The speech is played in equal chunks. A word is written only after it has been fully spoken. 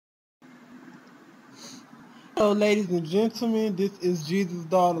Hello, ladies and gentlemen. This is Jesus'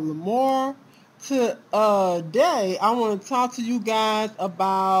 daughter Lamore. Today, I want to talk to you guys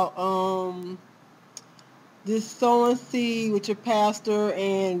about this sowing seed with your pastor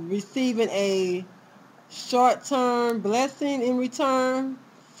and receiving a short-term blessing in return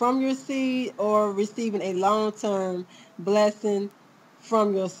from your seed, or receiving a long-term blessing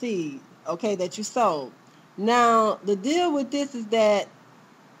from your seed. Okay, that you sowed. Now, the deal with this is that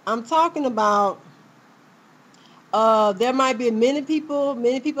I'm talking about. There might be many people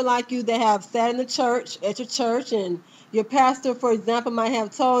like you that have sat in the church, at your church, and your pastor, for example, might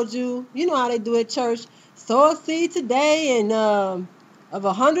have told you, you know how they do at church, sow a seed today and of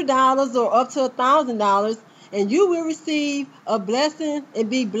 $100 or up to $1,000, and you will receive a blessing and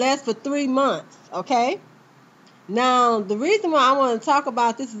be blessed for 3 months. Okay. Now, the reason why I want to talk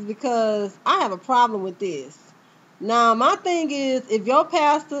about this is because I have a problem with this. Now, my thing is, if your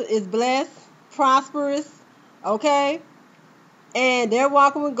pastor is blessed, prosperous, okay, and they're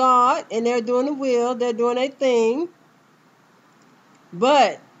walking with God and they're doing the will, they're doing their thing,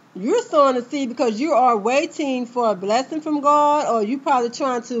 but you're sowing a seed because you are waiting for a blessing from God, or you probably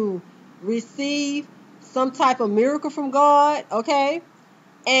trying to receive some type of miracle from God, okay,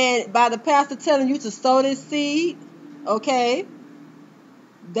 and by the pastor telling you to sow this seed, okay,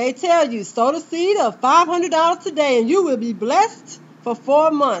 they tell you sow the seed of $500 today and you will be blessed for 4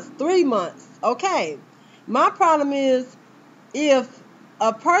 months, 3 months, okay. My problem is, if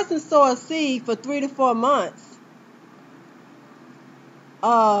a person sow a seed for 3 to 4 months,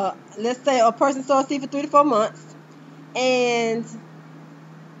 let's say a person sow a seed for 3 to 4 months, and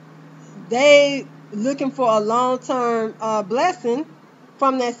they looking for a long-term blessing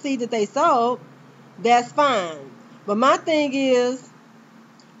from that seed that they sowed, that's fine. But my thing is,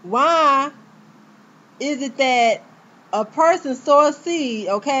 why is it that a person sow a seed,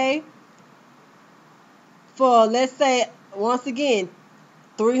 okay, for, let's say, once again,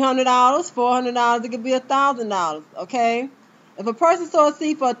 $300, $400, it could be $1,000, okay? If a person sow a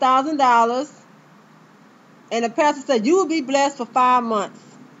seed for $1,000, and the pastor said you will be blessed for 5 months,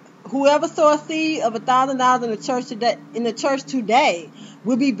 whoever sow a seed of $1,000 in the church today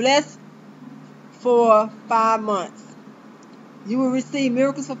will be blessed for 5 months. You will receive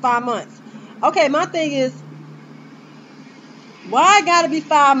miracles for 5 months. Okay, my thing is, why I gotta be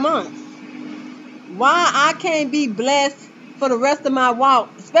 5 months? Why I can't be blessed for the rest of my walk,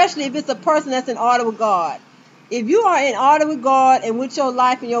 especially if it's a person that's in order with God? If you are in order with God and with your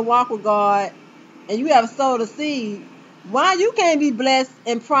life and your walk with God, and you have sowed a seed, why you can't be blessed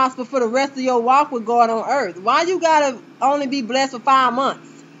and prosper for the rest of your walk with God on earth? Why you gotta only be blessed for 5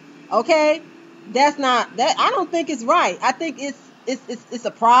 months? Okay, that's not that. I don't think it's right. I think it's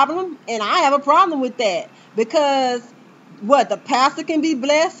a problem, and I have a problem with that, because what, the pastor can be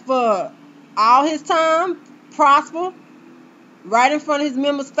blessed for all his time, prosper right in front of his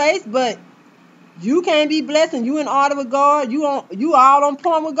members' face, but you can't be blessed, and you in order with God. You all on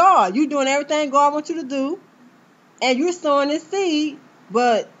point with God. You doing everything God wants you to do, and you're sowing this seed.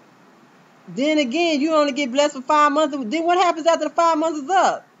 But then again, you only get blessed for 5 months. Then what happens after the 5 months is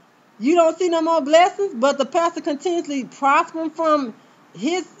up? You don't see no more blessings, but the pastor continuously prospering from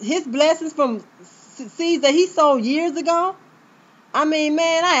his blessings from seeds that he sowed years ago. I mean,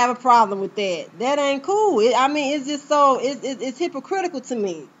 man, I have a problem with that. That ain't cool. It's just so it's hypocritical to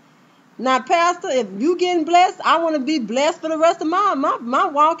me. Now, pastor, if you getting blessed, I want to be blessed for the rest of my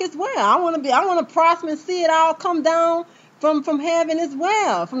walk as well. I want to prosper and see it all come down from heaven as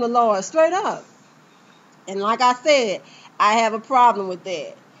well, from the Lord, straight up. And like I said, I have a problem with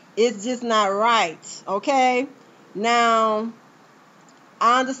that. It's just not right, okay? Now,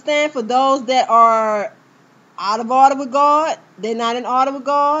 I understand for those that are out of order with God, they're not in order with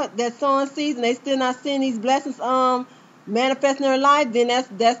God, they're sowing seeds and they still not seeing these blessings manifest in their life, then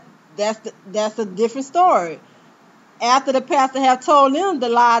that's a different story. After the pastor have told them the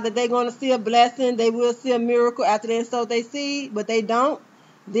lie that they're going to see a blessing, they will see a miracle after they sow their seed, but they don't,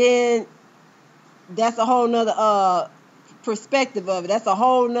 then that's a whole nother perspective of it. That's a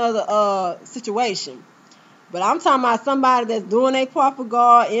whole nother situation. But I'm talking about somebody that's doing their part for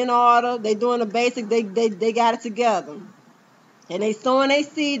God in order. They doing the basic. They got it together, and they sowing their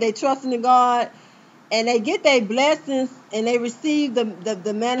seed. They trusting in God, and they get their blessings, and they receive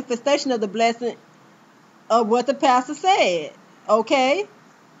the manifestation of the blessing of what the pastor said. Okay,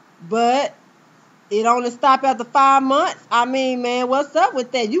 but it only stop after 5 months. I mean, man, what's up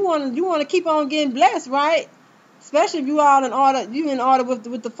with that? You want to keep on getting blessed, right? Especially if you all in order. You in order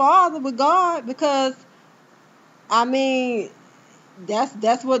with the Father, with God, because I mean, that's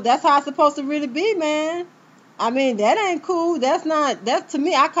how it's supposed to really be, man. I mean, that ain't cool. That's to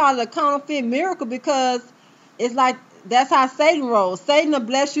me, I call it a counterfeit miracle, because It's like that's how Satan rolls. Satan will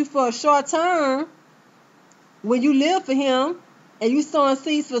bless you for a short term when you live for him and you sowing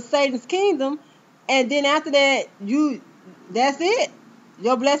seeds for Satan's kingdom, and then after that that's it.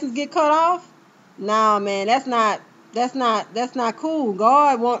 Your blessings get cut off. Nah, man, that's not cool.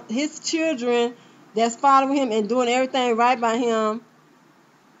 God wants his children that's following him and doing everything right by him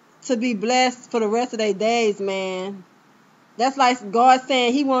to be blessed for the rest of their days, man. That's like God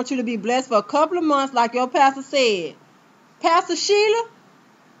saying he wants you to be blessed for a couple of months, like your pastor said. Pastor Sheila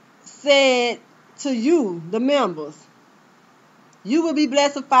said to you, the members, you will be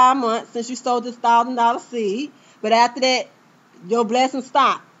blessed for 5 months since you sold this $1,000 seed, but after that, your blessing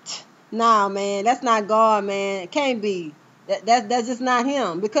stopped. Nah, man, that's not God, man. It can't be. That's just not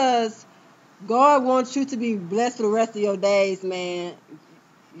him, because God wants you to be blessed for the rest of your days, man.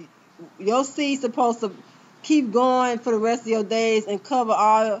 Your seed's supposed to keep going for the rest of your days and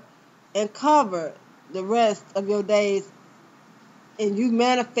cover the rest of your days, and you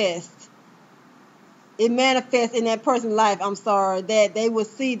manifest. It manifests in that person's life, that they will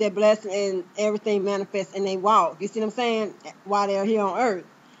see their blessing and everything manifest and they walk. You see what I'm saying? While they're here on earth.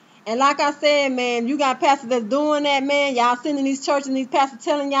 And like I said, man, you got pastors that's doing that, man. Y'all sitting in these churches and these pastors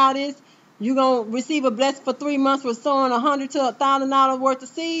telling y'all this. You going to receive a blessing for 3 months for sowing $100 to $1,000 worth of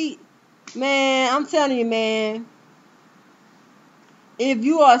seed. Man, I'm telling you, man. If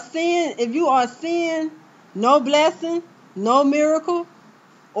you are seeing no blessing, no miracle,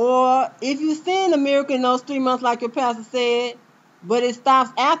 or if you seeing a miracle in those 3 months like your pastor said, but it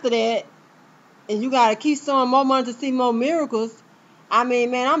stops after that, and you got to keep sowing more money to see more miracles, I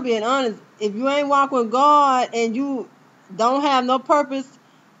mean, man, I'm being honest. If you ain't walking with God and you don't have no purpose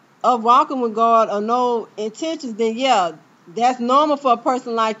of walking with God or no intentions, then yeah, that's normal for a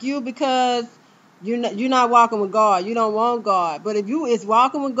person like you, because you're not walking with God. You don't want God. But if you is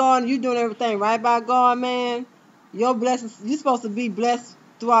walking with God and you doing everything right by God, man, your blessings, you're supposed to be blessed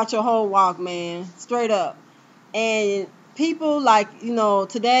throughout your whole walk, man. Straight up. And people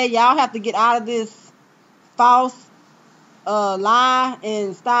today, y'all have to get out of this false lie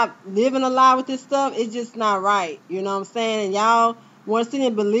and stop living a lie with this stuff. It's just not right. You know what I'm saying? And y'all want to sit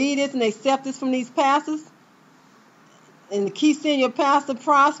and believe this and accept this from these pastors and keep seeing your pastor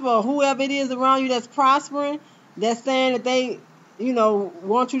prosper, or whoever it is around you that's prospering, that's saying that they,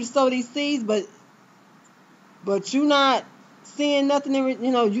 want you to sow these seeds, but you not seeing nothing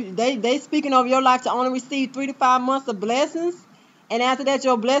in, they speaking over your life to only receive 3 to 5 months of blessings, and after that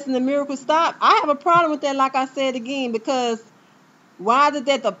your blessing and miracles stop. I have a problem with that, like I said again, because why is it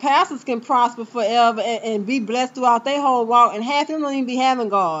that the pastors can prosper forever and be blessed throughout their whole walk, and half of them don't even be having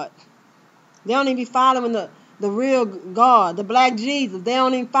God? They don't even be following the real God, the black Jesus. They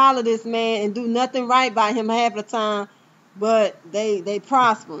don't even follow this man and do nothing right by him half the time, but they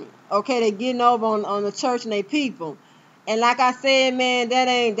prospering. Okay, they getting over on the church and they people. And like I said, man,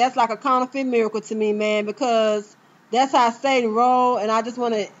 that's like a counterfeit miracle to me, man, because that's how Satan roll. And I just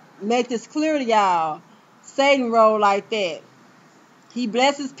want to make this clear to y'all. Satan roll like that. He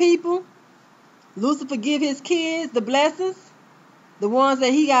blesses people. Lucifer give his kids the blessings, the ones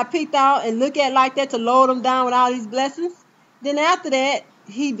that he got picked out and look at like that to load them down with all these blessings. Then after that,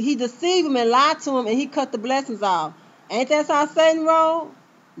 he deceived them and lied to them, and he cut the blessings off. Ain't that how Satan roll?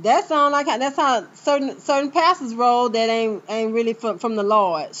 That sound like that's how certain pastors roll that ain't really from the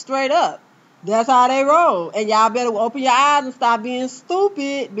Lord. Straight up. That's how they roll. And y'all better open your eyes and stop being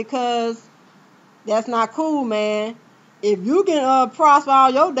stupid, because that's not cool, man. If you can prosper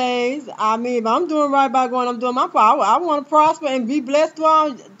all your days, I mean, if I'm doing right by going, I'm doing my part. I want to prosper and be blessed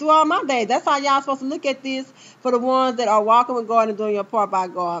throughout my days. That's how y'all supposed to look at this for the ones that are walking with God and doing your part by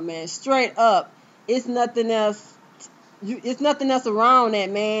God, man. Straight up. It's nothing else. It's nothing else around that,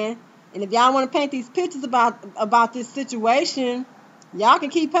 man. And if y'all want to paint these pictures about this situation, y'all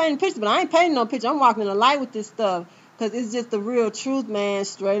can keep painting pictures, but I ain't painting no picture. I'm walking in the light with this stuff, because it's just the real truth, man.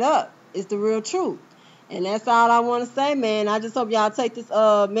 Straight up. It's the real truth. And that's all I want to say, man. I just hope y'all take this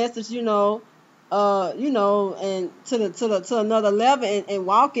message, and to another level and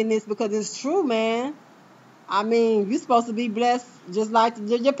walk in this, because it's true, man. I mean, you're supposed to be blessed just like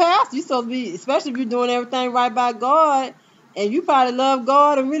your pastor. You're supposed to be, especially if you're doing everything right by God, and you probably love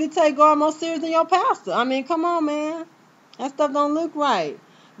God and really take God more serious than your pastor. I mean, come on, man. That stuff don't look right.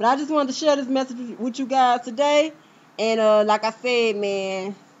 But I just wanted to share this message with you guys today. And like I said,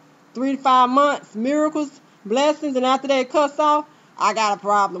 man, 3 to 5 months, miracles, blessings, and after that it cuts off, I got a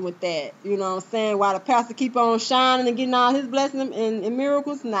problem with that. You know what I'm saying? While the pastor keep on shining and getting all his blessings and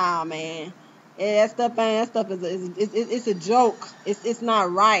miracles, nah, man. Yeah, that stuff is a joke. It's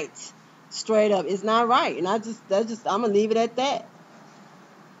not right. Straight up, it's not right. And I'm gonna leave it at that.